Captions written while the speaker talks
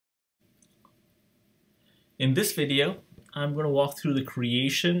In this video, I'm going to walk through the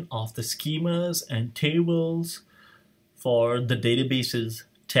creation of the schemas and tables for the database's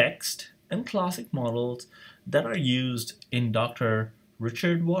text and classic models that are used in Dr.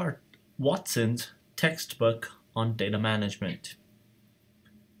 Richard Watson's textbook on data management.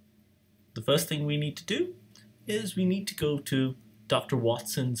 The first thing we need to do is we need to go to Dr.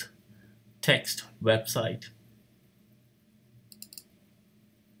 Watson's text website.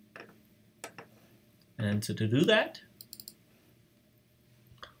 And so to do that,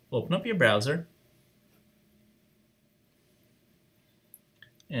 open up your browser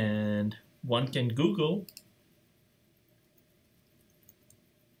and one can Google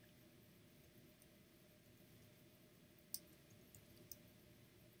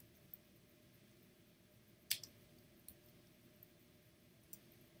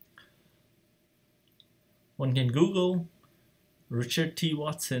Richard T.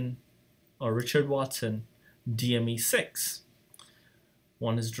 Watson or Richard Watson DME6.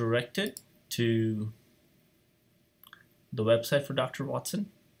 One is directed to the website for Dr. Watson,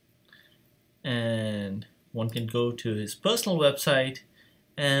 and one can go to his personal website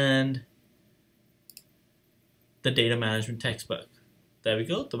and the data management textbook. There we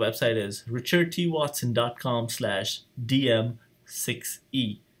go. The website is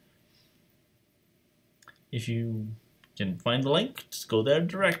richardtwatson.com/dm6e. If you can find the link, just go there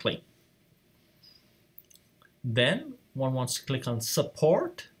directly. Then one wants to click on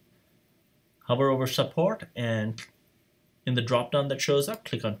support, hover over support, and in the drop down that shows up,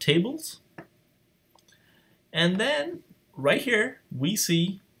 click on tables. And then right here we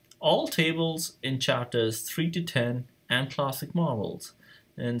see all tables in chapters 3 to 10 and classic models.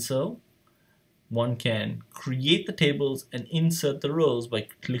 And so one can create the tables and insert the rows by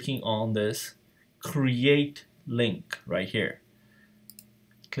clicking on this create link right here.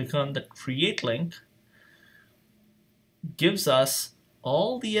 Click on the create link. Gives us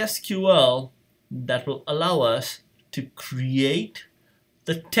all the SQL that will allow us to create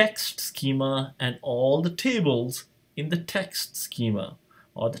the text schema and all the tables in the text schema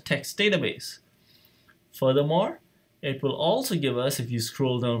or the text database. Furthermore, it will also give us, if you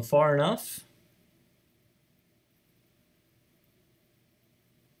scroll down far enough,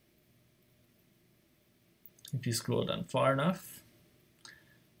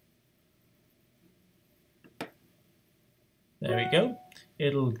 there we go.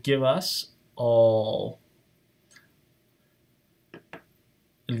 It'll give us the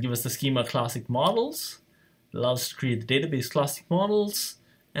schema classic models, allows us to create the database classic models,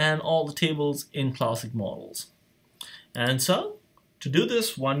 and all the tables in classic models. And so, to do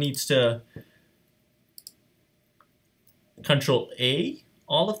this, one needs to Control A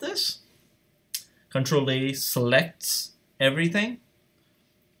all of this. Control A selects everything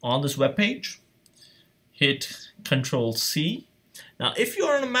on this web page. Hit Control C. Now, if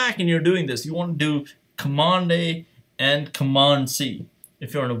you're on a Mac and you're doing this, you want to do Command A and Command C.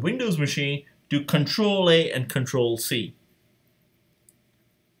 If you're on a Windows machine, do Control A and Control C.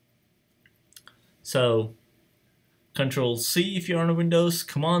 So, Control C if you're on a Windows,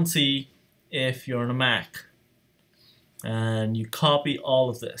 Command C if you're on a Mac. And you copy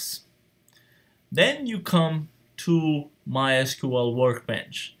all of this. Then you come to MySQL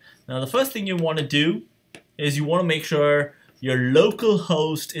Workbench. Now, the first thing you want to do is you want to make sure your local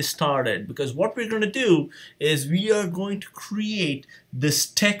host is started, because what we're going to do is we are going to create this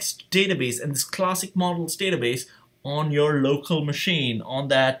text database and this classic models database on your local machine, on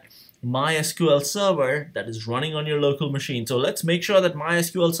that MySQL server that is running on your local machine. So let's make sure that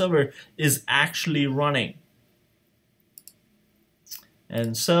MySQL server is actually running.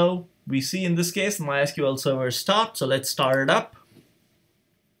 And so we see in this case MySQL server is stopped, so let's start it up.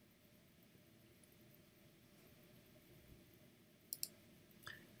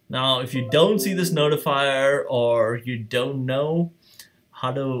 Now, if you don't see this notifier or you don't know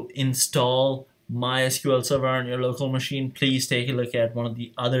how to install MySQL Server on your local machine, please take a look at one of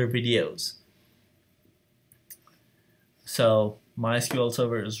the other videos. So, MySQL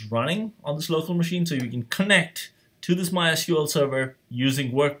Server is running on this local machine, so you can connect to this MySQL Server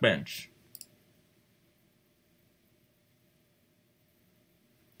using Workbench.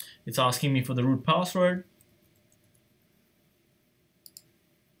 It's asking me for the root password.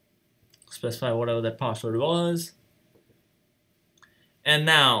 Specify whatever that password was. And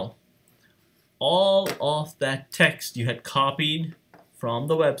now, all of that text you had copied from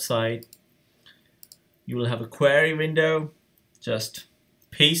the website, you will have a query window. Just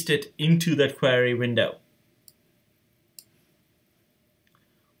paste it into that query window.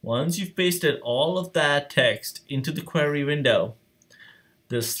 Once you've pasted all of that text into the query window,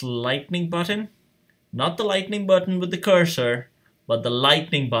 this lightning button Not the lightning button with the cursor, but the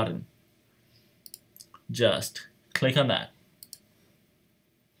lightning button. Just click on that.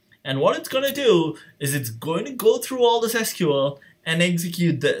 And what it's going to do is it's going to go through all this SQL and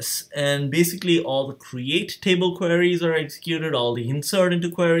execute this. And basically all the create table queries are executed, all the insert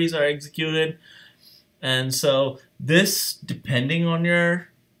into queries are executed. And so this, depending on your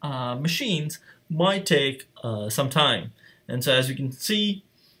machines, might take some time. And so as you can see,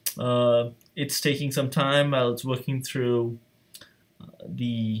 it's taking some time while it's working through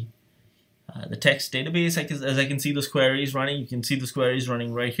the text database. As I can see those queries running, you can see those queries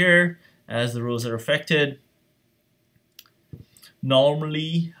running right here as the rows are affected.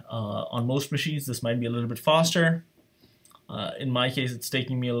 Normally, on most machines, this might be a little bit faster. In my case, it's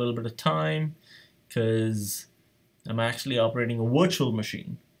taking me a little bit of time because I'm actually operating a virtual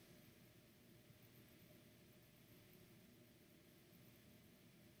machine.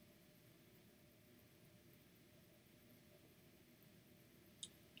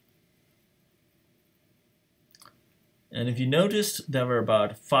 And if you noticed, there were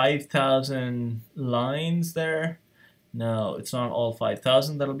about 5,000 lines there. Now, it's not all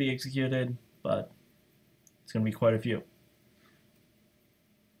 5,000 that'll be executed, but it's going to be quite a few.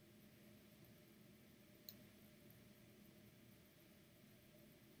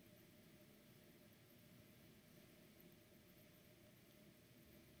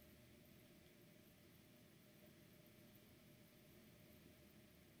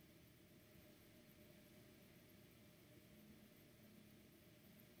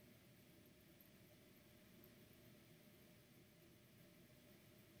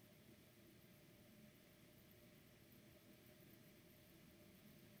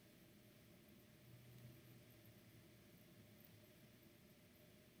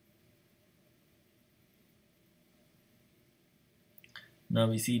 Now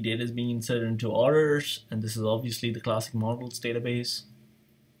we see data is being inserted into orders, and this is obviously the classic models database.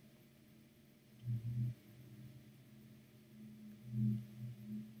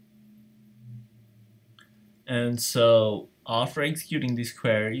 And so after executing these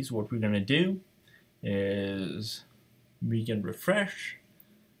queries, what we're going to do is we can refresh.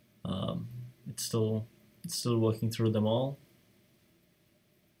 It's still working through them all.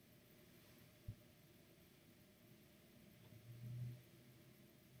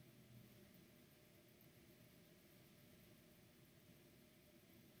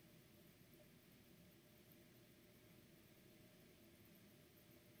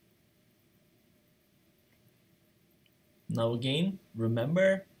 Now again,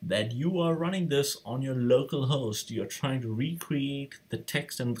 remember that you are running this on your local host. You're trying to recreate the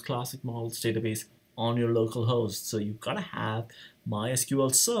text and the classic models database on your local host. So you've got to have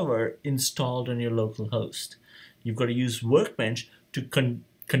MySQL Server installed on your local host. You've got to use Workbench to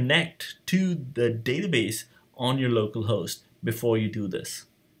connect to the database on your local host before you do this.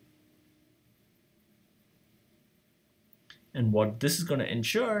 And what this is going to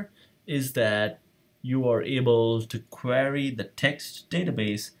ensure is that you are able to query the text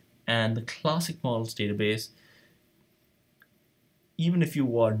database and the classic models database even if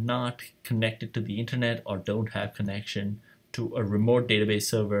you are not connected to the internet or don't have connection to a remote database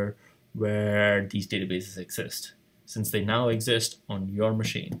server where these databases exist, since they now exist on your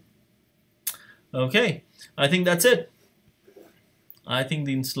machine. Okay, I think that's it. I think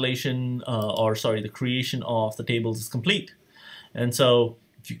the installation, the creation of the tables is complete. And so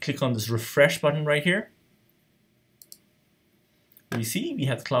if you click on this refresh button right here, we see we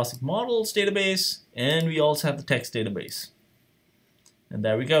have the classic models database and we also have the text database. And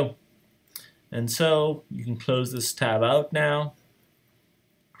there we go. And so you can close this tab out now,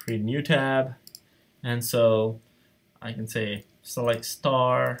 create a new tab, and so I can say select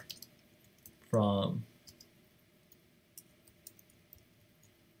star from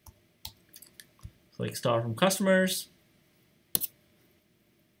customers.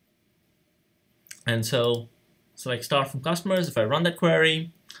 And so select star from customers. If I run that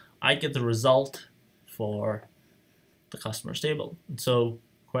query, I get the result for the customers table. And so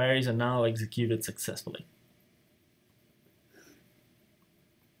queries are now executed successfully.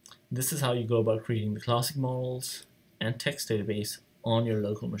 This is how you go about creating the classic models and text database on your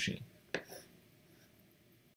local machine.